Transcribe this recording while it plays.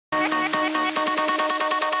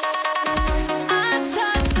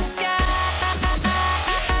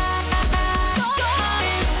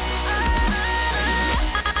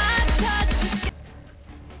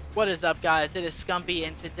is up, guys? It is Scumpy,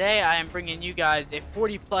 and today I am bringing you guys a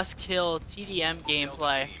 40+ kill TDM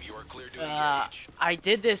gameplay. I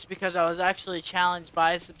did this because I was actually challenged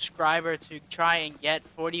by a subscriber to try and get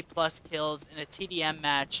 40+ kills in a TDM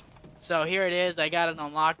match. So here it is. I got it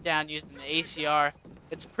on lockdown using the ACR.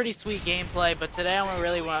 It's a pretty sweet gameplay, but today I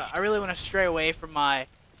really want to stray away from my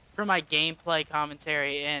gameplay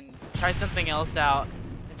commentary and try something else out.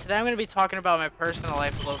 And today I'm going to be talking about my personal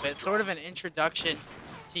life a little bit, sort of an introduction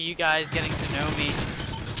to you guys getting to know me.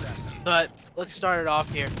 But let's start it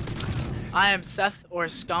off here. I am Seth or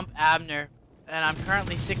Scump Abner, and I'm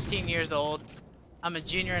currently 16 years old. I'm a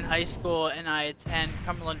junior in high school, and I attend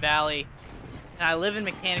Cumberland Valley. And I live in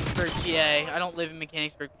Mechanicsburg, PA. I don't live in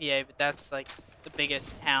Mechanicsburg, PA, but that's like the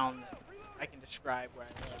biggest town that I can describe where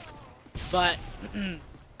I live. But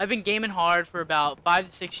I've been gaming hard for about 5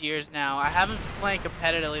 to 6 years now. I haven't been playing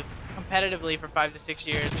competitively for 5 to 6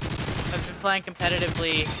 years. I've been playing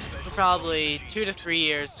competitively for probably 2 to 3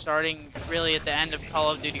 years, starting really at the end of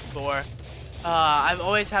Call of Duty 4. I've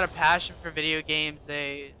always had a passion for video games.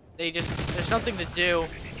 There's something to do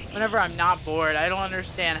whenever I'm not bored. I don't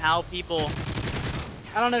understand how people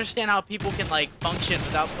can like function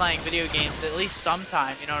without playing video games at least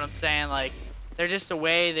sometime, you know what I'm saying? Like, they're just a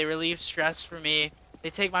way, they relieve stress for me. They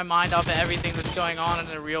take my mind off of everything that's going on in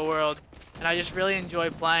the real world. And I just really enjoy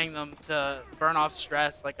playing them to burn off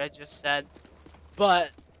stress, like I just said. But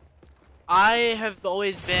I have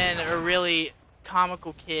always been a really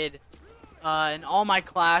comical kid. In all my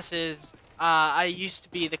classes, I used to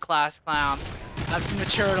be the class clown. I've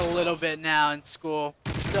matured a little bit now in school.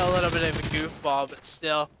 Still a little bit of a goofball, but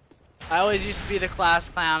still. I always used to be the class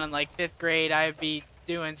clown in like 5th grade. I'd be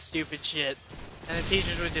doing stupid shit, and the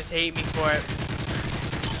teachers would just hate me for it.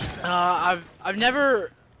 I've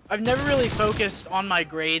never really focused on my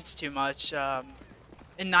grades too much. In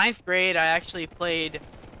 9th grade, I actually played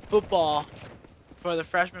football for the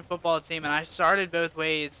freshman football team, and I started both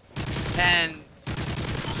ways. And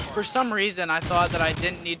for some reason, I thought that I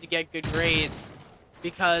didn't need to get good grades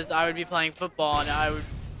because I would be playing football and I would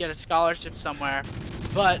get a scholarship somewhere.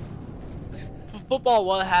 But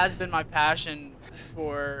football has been my passion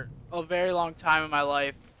for a very long time in my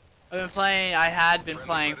life. I had been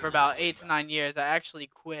playing for about 8 to 9 years. I actually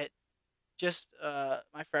quit just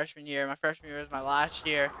my freshman year. My freshman year was my last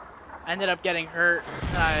year. I ended up getting hurt,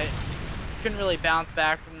 and I couldn't really bounce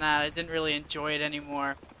back from that. I didn't really enjoy it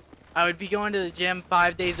anymore. I would be going to the gym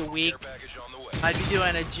 5 days a week. I'd be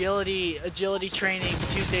doing agility training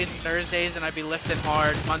Tuesdays and Thursdays, and I'd be lifting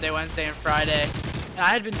hard Monday, Wednesday, and Friday. And I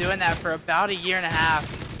had been doing that for about a year and a half.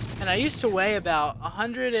 And I used to weigh about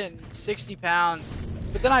 160 pounds.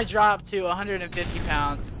 But then I dropped to 150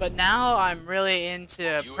 pounds. But now I'm really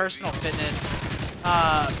into personal fitness.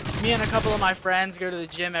 Me and a couple of my friends go to the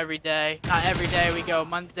gym every day. Not every day, we go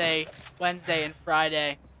Monday, Wednesday, and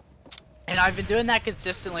Friday. And I've been doing that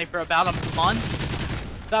consistently for about a month.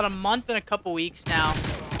 About a month and a couple weeks now.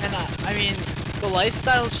 And I mean, the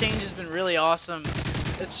lifestyle change has been really awesome.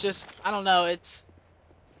 It's just, I don't know, it's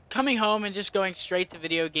coming home and just going straight to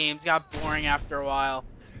video games got boring after a while.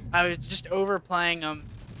 I was just overplaying them.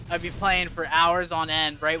 I'd be playing for hours on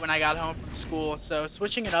end right when I got home from school. So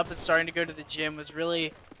switching it up and starting to go to the gym was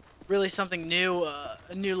really something new, a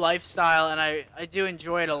new lifestyle, and I do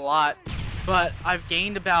enjoy it a lot. But I've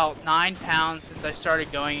gained about 9 pounds since I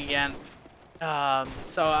started going again.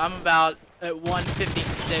 So I'm about at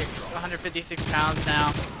 156 pounds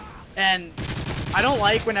now. And I don't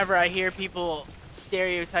like whenever I hear people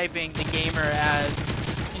stereotyping the gamer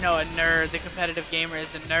as, you know, a nerd. The competitive gamer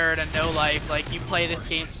is a nerd, a no-life. Like, you play this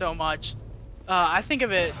game so much. I think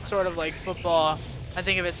of it sort of like football. I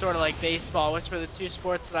think of it sort of like baseball, which were the two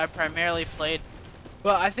sports that I primarily played.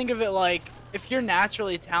 But I think of it like, if you're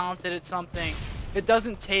naturally talented at something, it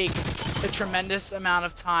doesn't take a tremendous amount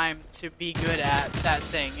of time to be good at that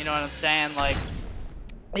thing. You know what I'm saying? Like,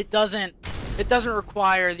 it doesn't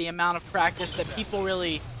require the amount of practice that people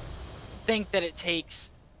really think that it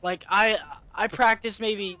takes. Like, I practice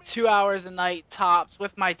maybe 2 hours a night tops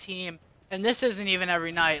with my team, and this isn't even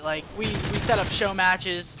every night. Like, we set up show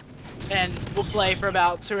matches, and we'll play for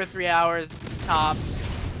about 2 or 3 hours tops.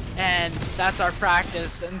 And that's our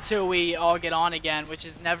practice until we all get on again, which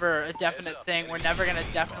is never a definite thing. We're never going to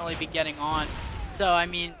definitely be getting on. So, I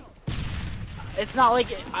mean, it's not like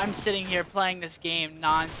I'm sitting here playing this game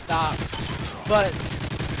non-stop. But,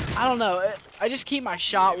 I don't know. I just keep my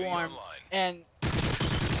shot warm. And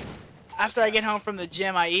after I get home from the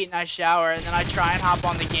gym, I eat and I shower. And then I try and hop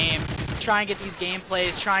on the game. Try and get these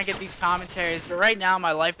gameplays. Try and get these commentaries. But right now,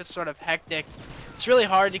 my life is sort of hectic. It's really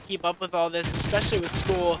hard to keep up with all this, especially with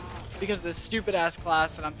school. because of the stupid ass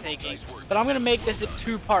class that I'm taking. But I'm gonna make this a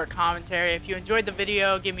 2-part commentary. If you enjoyed the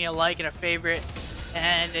video, give me a like and a favorite.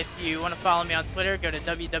 And if you want to follow me on Twitter, go to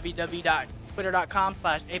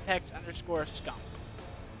www.twitter.com/apex_scump.